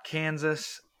got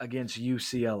Kansas against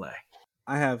UCLA.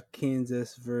 I have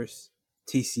Kansas versus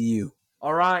TCU.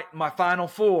 All right, my final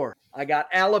four. I got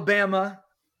Alabama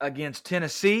against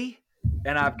Tennessee,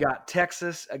 and I've got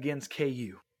Texas against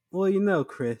KU. Well, you know,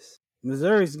 Chris,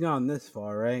 Missouri's gone this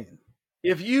far, right?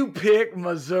 If you pick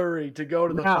Missouri to go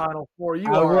to the Now, Final Four, you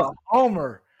I are will- a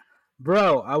homer.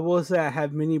 Bro, I will say I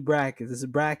have many brackets. This is a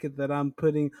bracket that I'm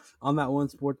putting on that One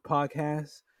Sports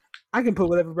podcast. I can put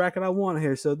whatever bracket I want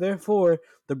here. So therefore,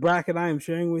 the bracket I am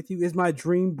sharing with you is my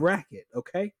dream bracket,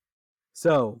 okay?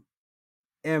 So,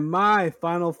 in my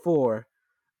final four,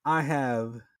 I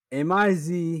have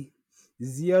MIZ,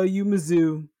 ZOU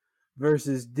Mizzou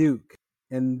versus Duke.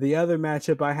 And the other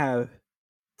matchup I have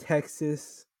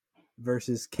Texas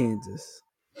versus Kansas.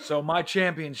 So my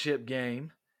championship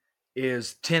game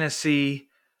is Tennessee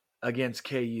against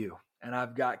KU. And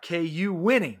I've got KU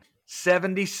winning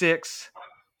 76-71.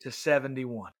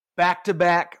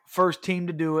 Back-to-back, first team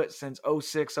to do it since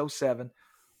 06, 07.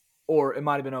 Or it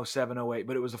might have been 07, 08,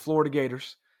 but it was the Florida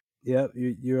Gators. Yep,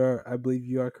 you are. I believe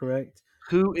you are correct.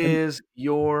 Who is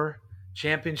your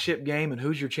championship game and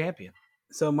who's your champion?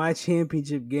 So my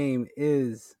championship game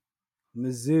is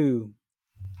Mizzou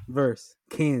versus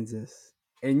Kansas,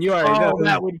 and you already know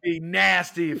that would be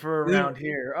nasty for around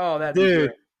here. Oh, that'd be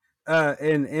dude. great.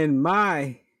 And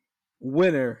my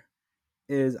winner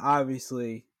is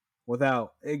obviously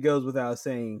it goes without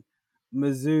saying,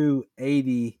 Mizzou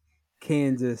 80,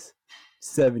 Kansas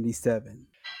 77.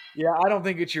 Yeah, I don't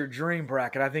think it's your dream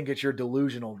bracket. I think it's your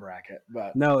delusional bracket.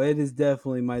 But No, it is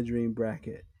definitely my dream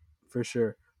bracket for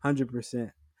sure,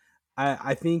 100%.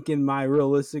 I think in my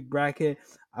realistic bracket,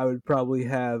 I would probably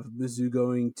have Mizzou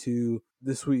going to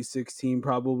the Sweet 16,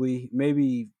 probably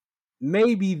maybe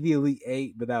the Elite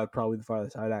 8, but that would probably be the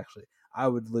farthest I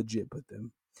would legit put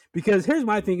them. Because here's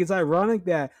my thing: it's ironic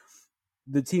that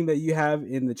the team that you have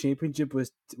in the championship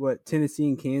was Tennessee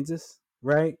and Kansas,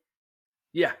 right?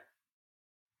 Yeah,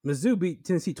 Mizzou beat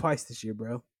Tennessee twice this year,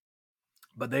 bro.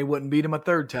 But they wouldn't beat him a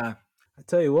third time. I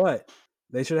tell you what,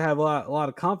 they should have a lot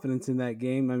of confidence in that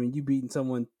game. I mean, you beaten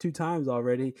someone 2 times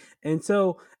already. And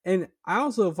I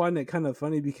also find it kind of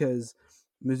funny because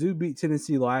Mizzou beat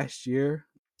Tennessee last year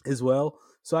as well.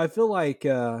 So I feel like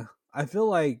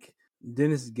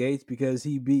Dennis Gates, because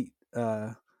he beat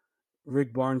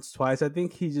Rick Barnes twice, I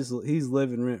think he's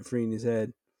living rent free in his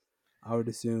head, I would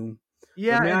assume.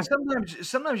 Yeah, and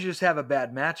sometimes you just have a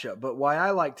bad matchup. But why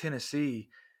I like Tennessee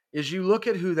is you look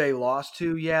at who they lost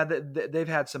to. Yeah, they've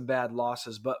had some bad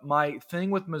losses. But my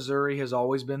thing with Missouri has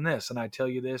always been this, and I tell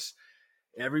you this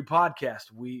every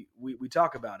podcast we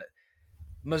talk about it.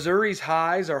 Missouri's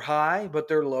highs are high, but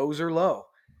their lows are low.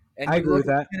 And I you agree look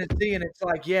with at that. Tennessee, and it's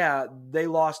like, yeah, they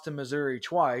lost to Missouri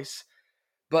twice,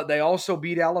 but they also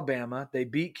beat Alabama. They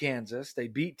beat Kansas. They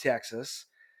beat Texas.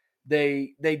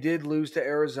 They did lose to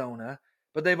Arizona,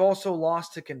 but they've also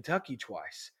lost to Kentucky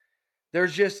twice.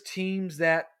 There's just teams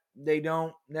that they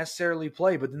don't necessarily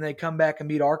play, but then they come back and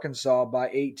beat Arkansas by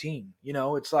 18.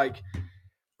 It's like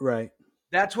Right.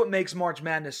 that's what makes March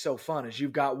Madness so fun is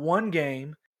you've got one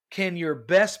game. Can your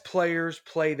best players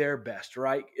play their best,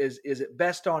 right? Is it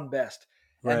best on best?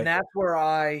 And Right. that's where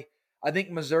I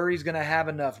think Missouri's going to have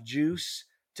enough juice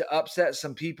to upset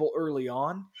some people early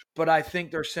on, but I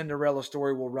think their Cinderella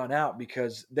story will run out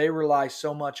because they rely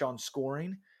so much on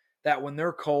scoring that when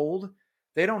they're cold,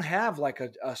 they don't have like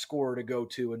a scorer to go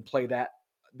to and play that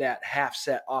half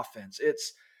set offense.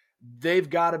 They've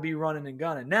got to be running and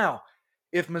gunning. Now,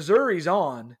 if Missouri's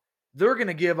on, they're going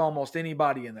to give almost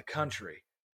anybody in the country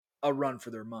a run for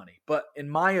their money. But in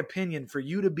my opinion, for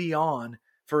you to be on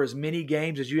for as many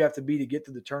games as you have to be to get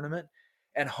to the tournament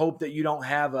and hope that you don't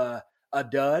have a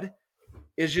dud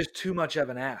is just too much of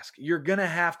an ask. You're going to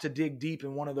have to dig deep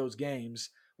in one of those games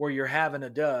where you're having a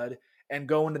dud and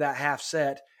go into that half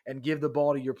set and give the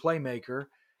ball to your playmaker.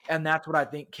 And that's what I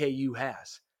think KU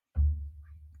has.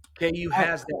 KU I,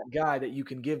 has that guy that you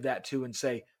can give that to and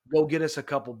say, go get us a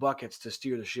couple buckets to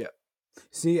steer the ship.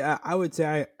 See, I would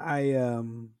say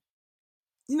screw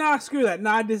that.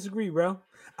 No, I disagree, bro.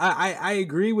 I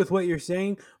agree with what you're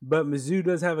saying, but Mizzou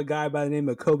does have a guy by the name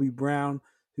of Kobe Brown,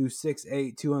 who's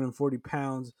 6'8", 240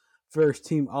 pounds, first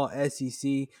team All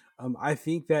SEC. I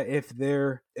think that if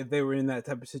they were in that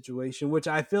type of situation, which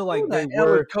I feel like Who they the hell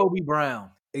is were, Kobe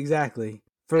Brown? exactly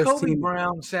first Kobe team,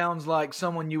 Brown sounds like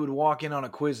someone you would walk in on a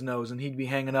Quiznos and he'd be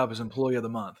hanging up as Employee of the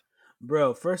Month.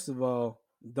 bro. First of all,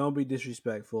 don't be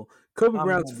disrespectful. Kobe I'm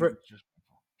Brown's going to be first,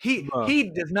 disrespectful. bro. He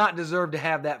does not deserve to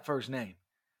have that first name.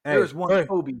 There Hey, is one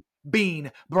Kobe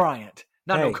Bean Bryant,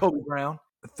 not no hey, Kobe Brown.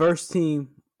 first team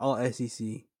All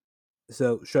SEC.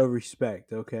 So show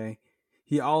respect, okay?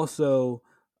 He also,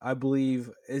 I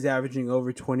believe, is averaging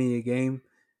over 20 a game.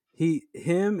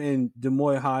 Him and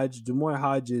Demoy Hodge. Demoy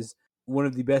Hodge is one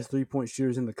of the best 3-point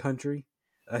shooters in the country.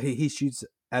 He shoots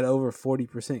at over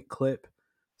 40% clip.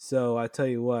 So I tell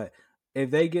you what, if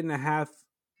they get in a half,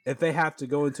 if they have to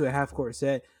go into a half court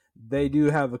set, they do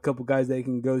have a couple guys they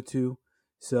can go to.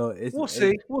 So We'll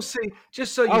see. We'll see.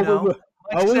 Just so you oh, know,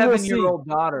 my we will see, 7-year-old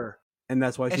daughter, and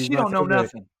that's why and she's she my don't know favorite.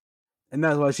 nothing. And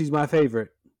that's why she's my favorite.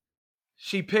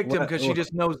 She picked him because she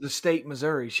just knows the state,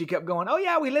 Missouri. She kept going, oh,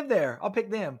 yeah, we live there. I'll pick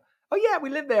them. Oh, yeah, we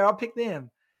live there. I'll pick them.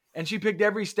 And she picked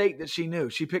every state that she knew.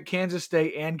 She picked Kansas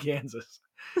State and Kansas.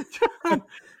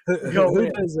 Who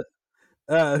does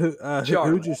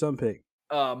who'd your son pick?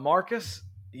 Marcus,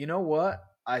 you know what?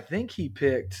 I think he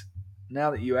picked,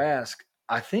 now that you ask,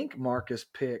 I think Marcus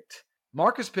picked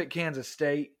Kansas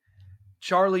State.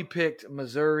 Charlie picked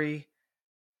Missouri.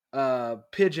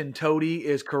 Pigeon Toady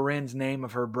is Corinne's name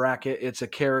of her bracket. It's a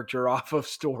character off of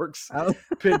Storks. Oh.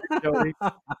 Pigeon Toady.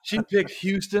 She picked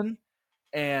Houston,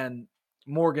 and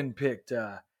Morgan picked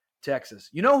Texas.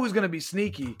 You know who's going to be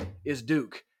sneaky is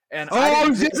Duke. And I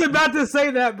was just about to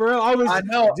say that, bro. I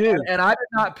know, dude. and I did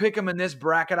not pick them in this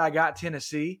bracket. I got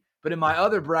Tennessee, but in my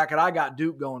other bracket, I got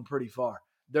Duke going pretty far.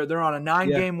 They're on a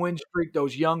 9-game win streak.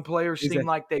 Those young players seem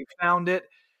like they found it.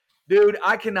 Dude,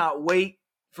 I cannot wait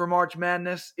for March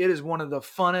Madness. It is one of the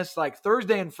funnest, like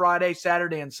Thursday and Friday,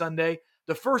 Saturday and Sunday.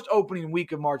 The first opening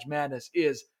week of March Madness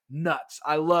is nuts.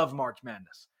 I love March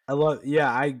Madness.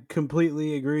 I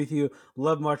completely agree with you.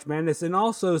 Love March Madness. And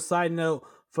also, side note,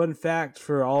 fun fact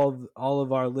for all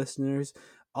of our listeners.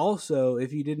 Also,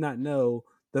 if you did not know,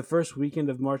 the first weekend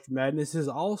of March Madness is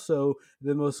also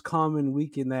the most common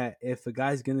weekend that if a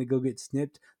guy's going to go get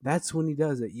snipped, that's when he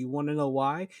does it. You want to know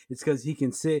why? It's because he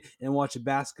can sit and watch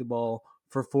basketball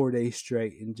for 4 days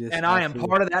straight and just. And I am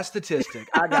part of that statistic.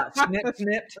 I got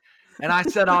snipped, and I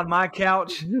sat on my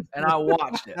couch and I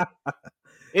watched it.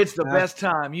 It's the best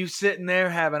time. You sitting there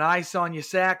having ice on your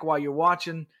sack while you're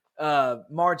watching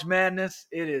March Madness.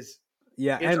 It is.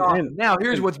 Yeah, it's awesome. Now,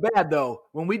 here's what's bad, though.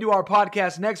 When we do our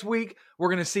podcast next week, we're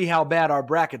going to see how bad our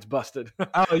bracket's busted.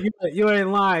 Oh, you ain't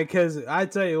lying, because I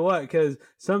tell you what, because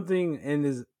something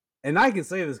and I can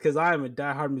say this because I am a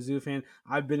diehard Mizzou fan.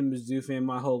 I've been a Mizzou fan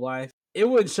my whole life. It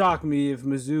wouldn't shock me if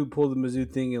Mizzou pulled the Mizzou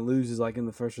thing and loses like in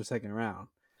the first or second round.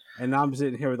 And I'm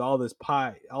sitting here with all this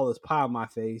pie on my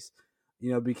face.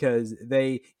 Because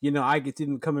they, I could see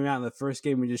them coming out in the first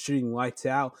game and just shooting lights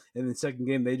out, and the second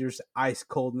game they just ice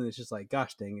cold, and it's just like,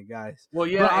 gosh dang it, guys. Well,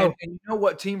 yeah, and you know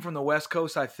what team from the West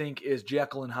Coast I think is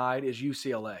Jekyll and Hyde is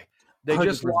UCLA. They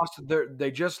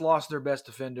 100%. Just lost their best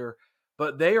defender,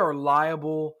 but they are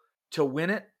liable to win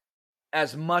it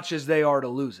as much as they are to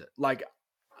lose it. Like,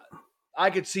 I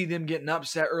could see them getting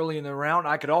upset early in the round.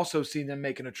 I could also see them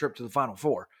making a trip to the Final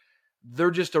Four.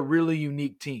 They're just a really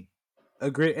unique team.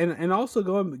 Agree, and also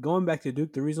going back to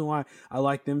Duke, the reason why I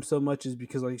like them so much is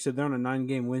because, like you said, they're on a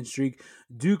 9-game win streak.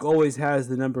 Duke always has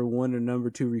the number 1 or number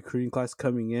 2 recruiting class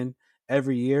coming in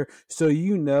every year, so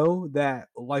you know that,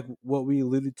 like what we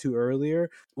alluded to earlier,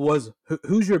 was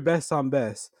who's your best on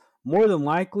best. More than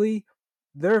likely,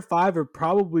 their 5 are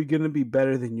probably going to be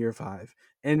better than your 5,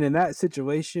 and in that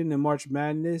situation in March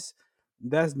Madness,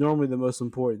 that's normally the most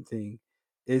important thing.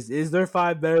 Is their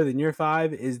 5 better than your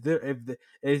 5? Is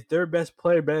their best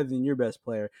player better than your best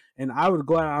player? And I would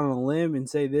go out on a limb and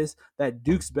say this: that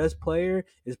Duke's best player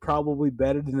is probably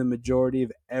better than the majority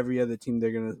of every other team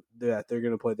they're gonna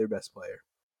play their best player.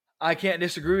 I can't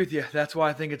disagree with you. That's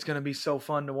why I think it's going to be so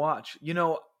fun to watch.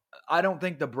 I don't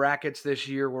think the brackets this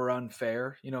year were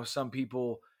unfair.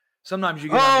 Sometimes you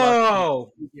get unlucky,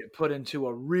 Oh, you get put into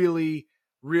a really,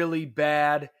 really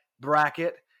bad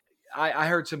bracket. I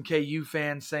heard some KU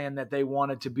fans saying that they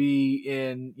wanted to be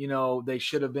in, they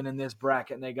should have been in this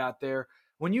bracket and they got there.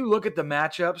 When you look at the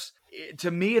matchups,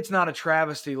 to me, it's not a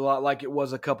travesty like it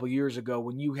was a couple years ago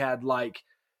when you had like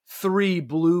 3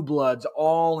 blue bloods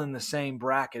all in the same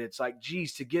bracket. It's like,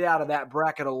 geez, to get out of that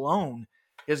bracket alone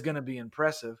is going to be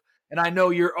impressive. And I know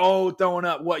you're throwing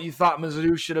up what you thought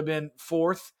Mizzou should have been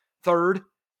 4th, 3rd.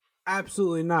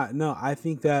 absolutely not. No, I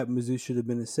think that Mizzou should have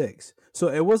been a 6. So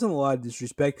it wasn't a lot of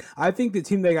disrespect. I think the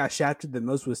team that got shafted the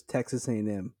most was Texas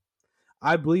A&M.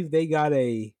 I believe they got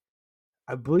a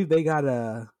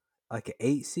like an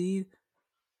 8 seed,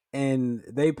 and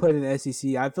they played in the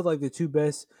SEC. I feel like the 2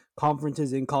 best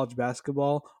conferences in college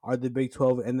basketball are the Big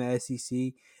 12 and the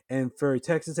SEC. And for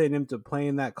Texas A&M to play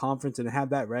in that conference and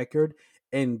have that record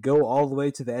and go all the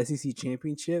way to the SEC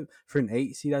championship for an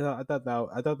 8 seed, I thought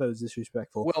that was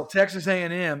disrespectful. Well, Texas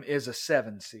A&M is a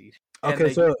 7 seed, and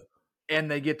Okay, so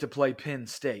they get to play Penn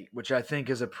State, which I think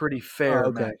is a pretty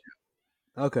fair match.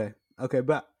 Okay,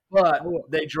 but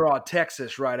they draw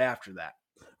Texas right after that.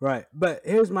 Right, but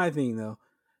here's my thing though.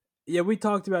 Yeah, we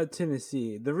talked about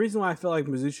Tennessee. The reason why I feel like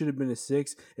Mizzou should have been a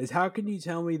 6 is how can you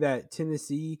tell me that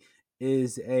Tennessee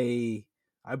is I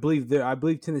believe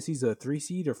Tennessee's a 3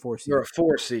 seed or 4 seed. They're a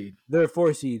 4 seed. They're a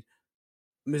 4 seed.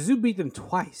 Mizzou beat them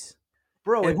twice.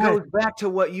 Bro, it goes back to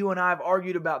what you and I have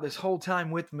argued about this whole time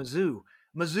with Mizzou.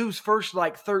 Mizzou's first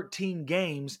 13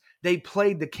 games, they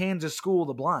played the Kansas School of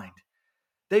the Blind.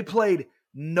 They played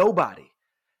nobody.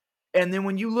 And then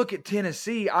when you look at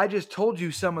Tennessee, I just told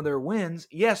you some of their wins.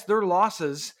 Yes, their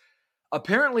losses.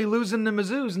 Apparently losing to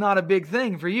Mizzou's not a big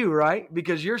thing for you, right?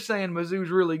 Because you're saying Mizzou's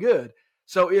really good.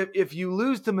 So if you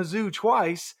lose to Mizzou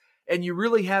twice and you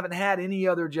really haven't had any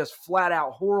other just flat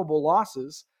out horrible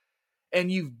losses, and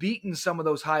you've beaten some of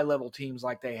those high-level teams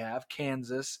like they have,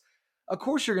 Kansas, of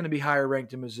course you're going to be higher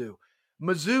ranked than Mizzou.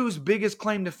 Mizzou's biggest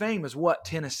claim to fame is what,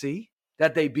 Tennessee?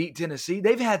 That they beat Tennessee?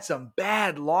 They've had some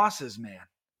bad losses, man.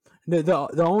 The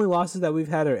only losses that we've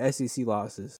had are SEC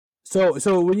losses.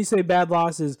 So when you say bad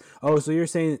losses, so you're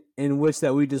saying in which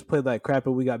that we just played like crap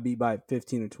and we got beat by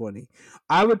 15 or 20.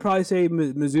 I would probably say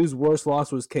Mizzou's worst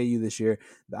loss was KU this year.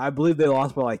 I believe they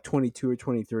lost by like 22 or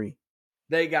 23.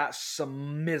 They got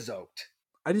smizzoked.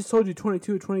 I just told you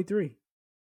 22 or 23.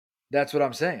 That's what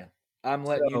I'm saying. I'm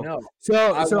letting you know.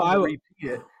 I will repeat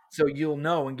it so you'll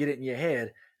know and get it in your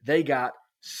head. They got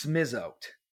smizzoked.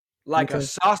 Like a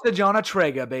sausage on a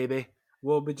Traeger, baby.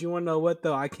 Well, but you want to know what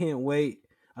though? I can't wait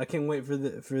for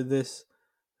this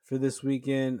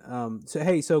weekend.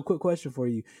 So quick question for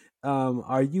you.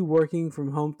 Are you working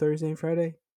from home Thursday and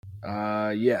Friday?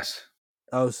 Yes.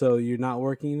 Oh, so you're not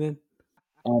working then?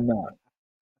 I'm not.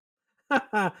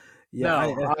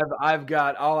 Yeah, no,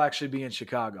 I'll actually be in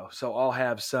Chicago, so I'll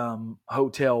have some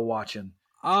hotel watching.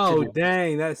 Oh,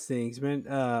 dang, that stinks, man.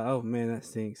 That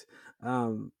stinks.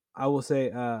 I will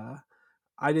say,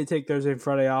 I did take Thursday and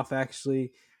Friday off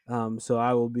actually. So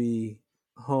I will be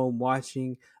home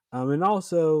watching. And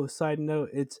also, side note,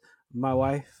 it's my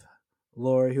wife,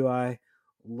 Laura, who I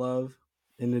love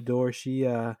and adore. She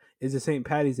is a St.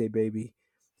 Patty's Day baby.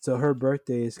 So her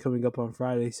birthday is coming up on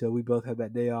Friday, so we both have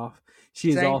that day off.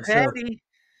 She is also Patty.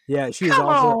 Yeah, she's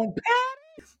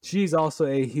also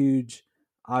a huge,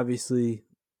 obviously,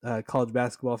 college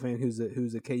basketball fan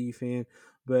who's a KU fan.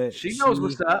 But she knows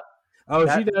what's up. Oh,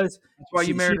 she does. That's why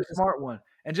you married a smart one.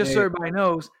 And just so everybody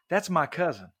knows, that's my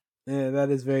cousin. Yeah, that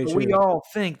is very true. We all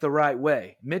think the right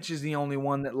way. Mitch is the only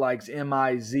one that likes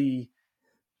MIZZO.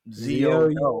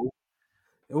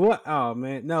 What? Oh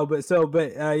man, no. But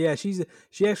yeah, she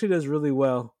actually does really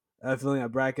well filling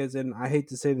out brackets. And I hate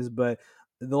to say this, but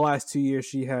the last 2 years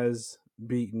she has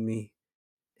beaten me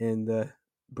in the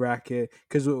bracket,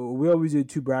 because we always do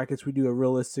 2 brackets. We do a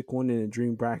realistic one and a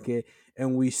dream bracket,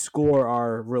 and we score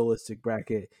our realistic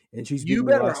bracket. And she's beat You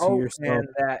me the better last 2 hope, years. man,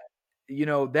 So that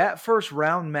that first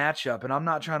round matchup, and I'm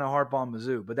not trying to harp on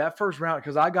Mizzou, but that first round,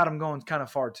 because I got them going kind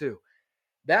of far too.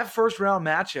 That first round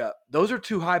matchup, those are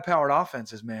 2 high-powered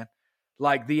offenses, man.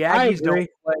 Like the I Aggies don't agree,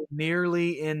 play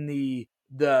nearly in the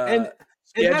and that's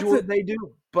schedule it. that they do.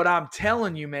 But I'm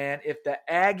telling you, man, if the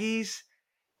Aggies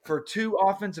for 2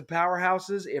 offensive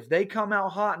powerhouses, if they come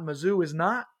out hot and Mizzou is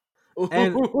not,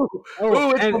 And it's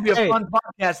and gonna be a hey, fun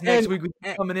podcast next and week with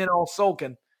you coming in all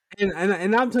sulking.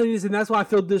 and I'm telling you this, and that's why I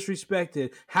feel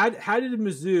disrespected. How did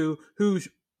Mizzou, who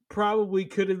probably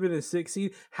could have been a 6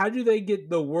 seed, how do they get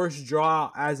the worst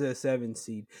draw as a 7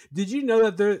 seed? Did you know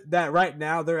that right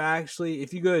now they're actually,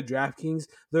 if you go to DraftKings,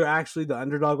 they're actually the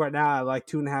underdog right now at like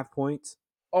 2.5 points.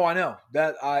 Oh, I know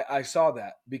that I saw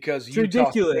that because It's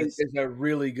Utah State ridiculous. is a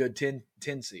really good 10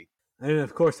 seed. And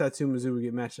of course, that's who Mizzou would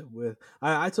get matched up with.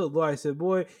 I told Lori, I said,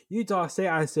 boy, Utah State,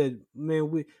 I said,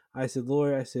 man, I said,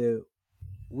 Lori, I said,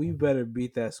 we better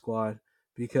beat that squad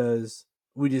because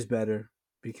we just better,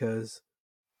 because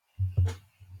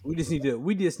we just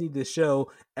need to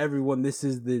show everyone this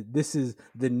is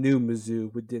the new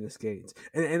Mizzou with Dennis Gates.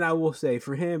 And I will say,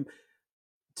 for him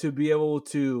to be able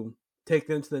to take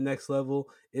them to the next level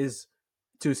is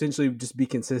to essentially just be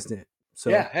consistent. So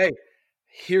Yeah, hey,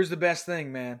 here's the best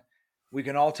thing, man. We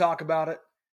can all talk about it.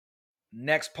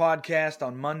 Next podcast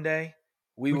on Monday,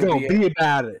 we we're will gonna be be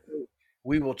about it.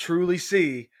 we will truly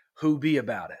see who be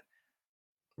about it.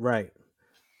 Right.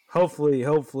 Hopefully.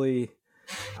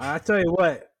 I tell you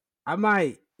what, I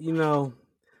might,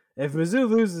 if Mizzou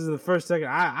loses the first second,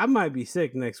 I might be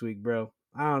sick next week, bro.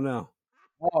 I don't know.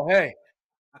 Oh, hey,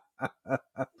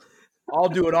 I'll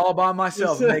do it all by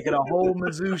myself and make it a whole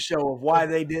Mizzou show of why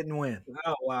they didn't win.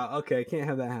 Oh wow, okay, can't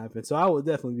have that happen. So I will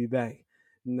definitely be back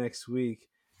next week,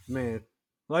 man.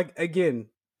 Like again,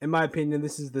 in my opinion,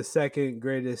 this is the second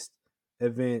greatest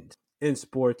event in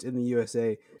sports in the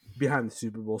USA behind the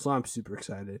Super Bowl. So I'm super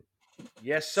excited.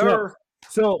 Yes, So, sir.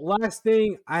 so last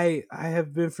thing I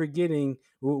have been forgetting.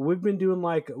 We've been doing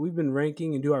we've been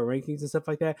ranking and do our rankings and stuff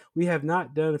like that. We have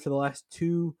not done for the last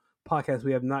 2 podcasts.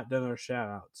 We have not done our shout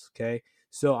outs. Okay,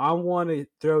 so I want to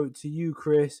throw it to you,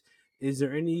 Chris. Is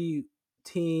there any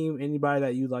team, anybody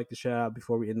that you'd like to shout out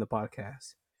before we end the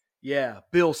podcast? Yeah,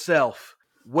 Bill Self.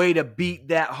 Way to beat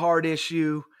that hard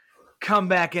issue. Come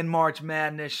back in March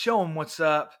Madness. Show them what's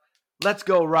up. Let's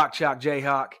go, Rock Chalk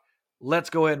Jayhawk. Let's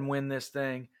go ahead and win this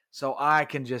thing so I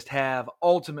can just have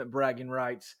ultimate bragging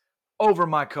rights over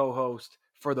my co host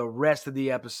for the rest of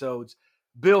the episodes.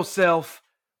 Bill Self,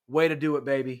 way to do it,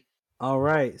 baby. All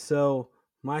right. So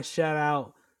my shout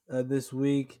out this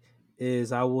week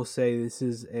is, I will say, this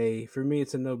is for me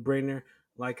it's a no brainer.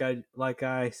 Like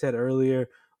I said earlier,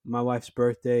 my wife's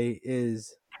birthday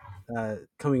is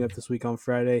coming up this week on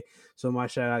Friday. So my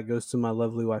shout out goes to my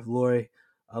lovely wife Lori.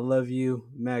 I love you,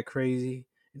 mad crazy,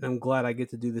 and I'm glad I get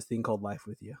to do this thing called life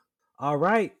with you. All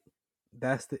right.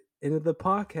 That's the end of the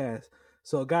podcast.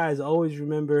 So guys, always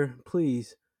remember,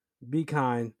 please be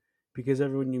kind, because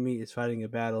everyone you meet is fighting a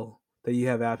battle that you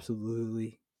have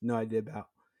absolutely no idea about.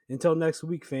 Until next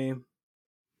week, fam.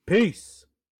 Peace.